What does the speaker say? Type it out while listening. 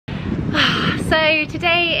So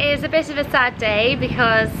today is a bit of a sad day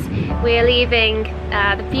because we're leaving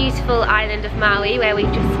the beautiful island of Maui where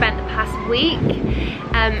we've just spent the past week.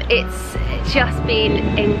 It's just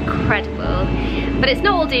been incredible, but it's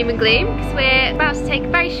not all doom and gloom because we're about to take a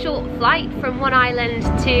very short flight from one island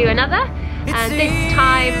to another, and this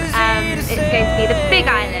time it's going to be the Big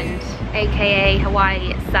Island, aka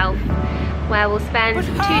Hawaii itself, where we'll spend 2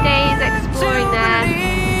 days exploring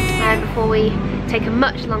there before we take a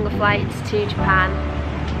much longer flight to Japan.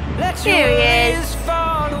 Here he is.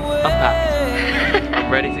 I'm packed.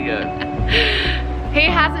 I'm ready to go. Who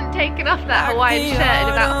hasn't taken off that Hawaiian shirt in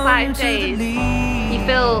about 5 days? You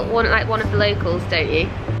feel like one of the locals, don't you?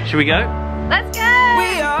 Should we go? Let's go!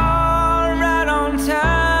 We are right on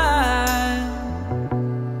time,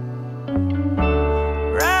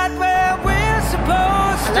 right where we're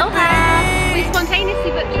supposed to Aloha! We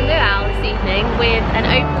spontaneously booked a luau this evening with an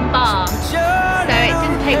open bar, so it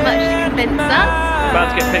didn't take much to convince us. We're about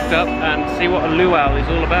to get picked up and see what a luau is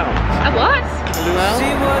all about. A what? A luau?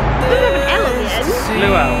 Doesn't have an L at the end.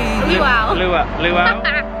 Luau. Luau. Luau. Luau.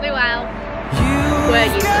 Luau. Were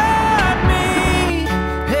you?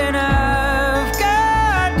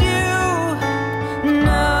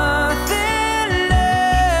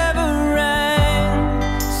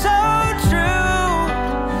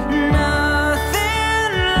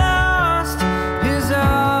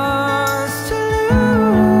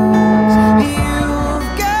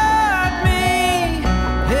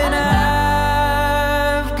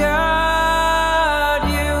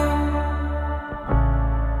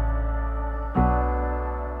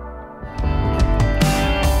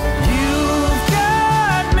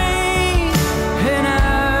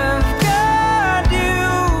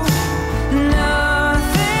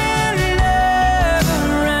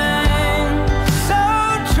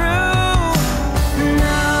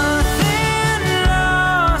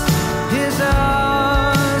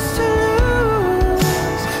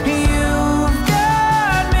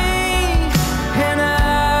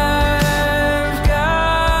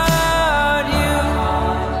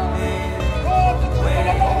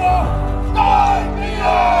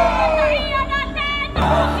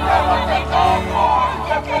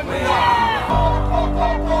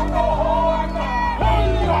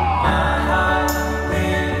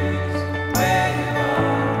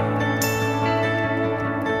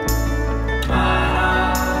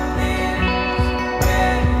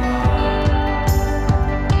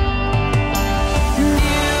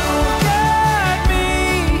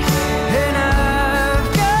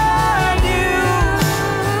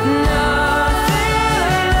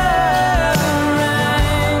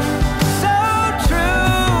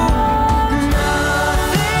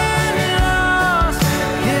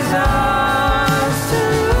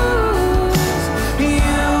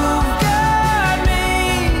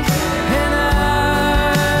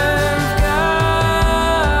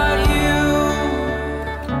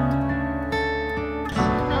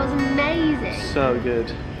 So good.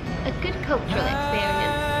 A good cultural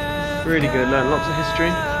experience. Really good. Learned lots of history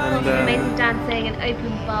and amazing dancing, an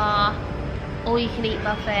open bar, all you can eat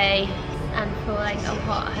buffet, and for like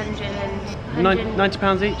 £100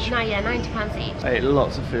 £90 each? No, yeah, £90 each. Ate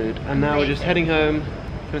lots of food, and now we're just heading home.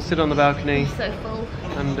 Gonna sit on the balcony. I'm so full.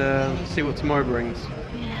 And see what tomorrow brings.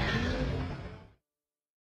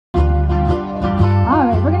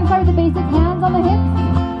 Alright, we're going to start with the basic hands on the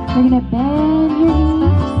hips. We're going to bend your knees.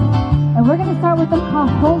 And we're going to start with the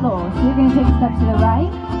kaholo. So you're going to take a step to the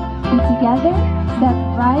right, feet together, step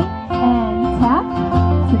right and tap,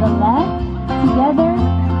 to the left, together,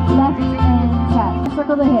 left and tap.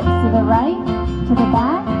 Circle the hips to the right, to the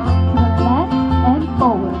back, to the left and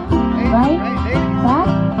forward. Right, back,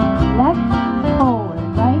 left, forward.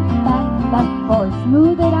 Right, back, left, forward.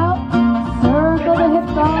 Smooth it out. Circle the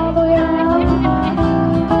hips all the way around.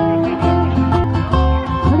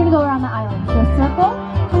 We're going to go around the island. So circle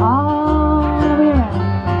all the way around.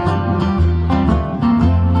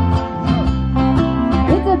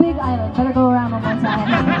 It's a big island. Better go around one more time.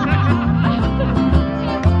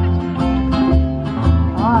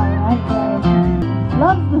 Alright guys.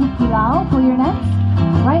 Love the hukilau for your next.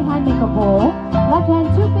 Right hand make a bowl. Left hand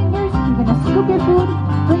 2 fingers. You're going to scoop your food,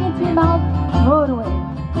 bring it to your mouth, throw it away.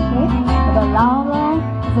 Okay? For the lao lao,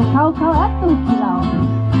 the cow cow at the hukilau.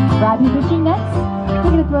 Grab your fishing nets. We're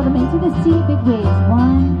going to throw them into the sea, big waves. 1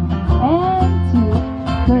 and 2.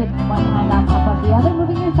 Good. One hand on top of the other,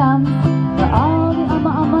 moving your thumbs. For all the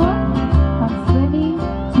come swimming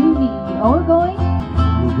to me. Oh, we're going.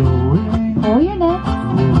 Pull your net.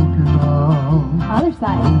 Other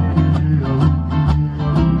side.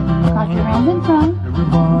 Cross your hands in front.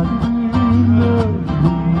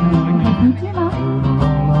 Repeat your mouth.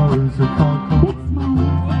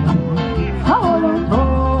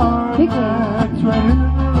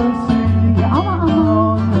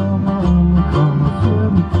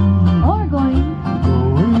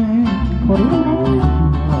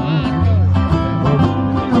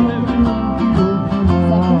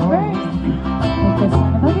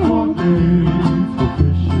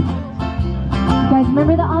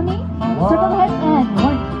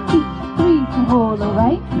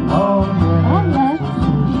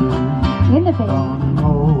 the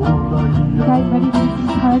face. You guys ready for some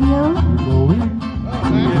cardio?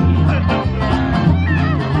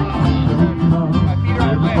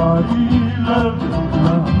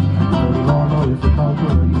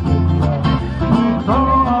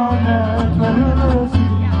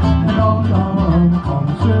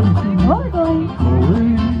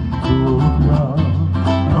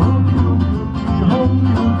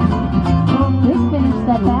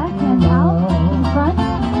 Step back, hands out, in front,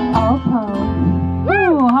 all pose.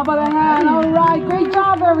 Woo, how about a hand? All right, great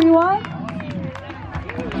job, everyone.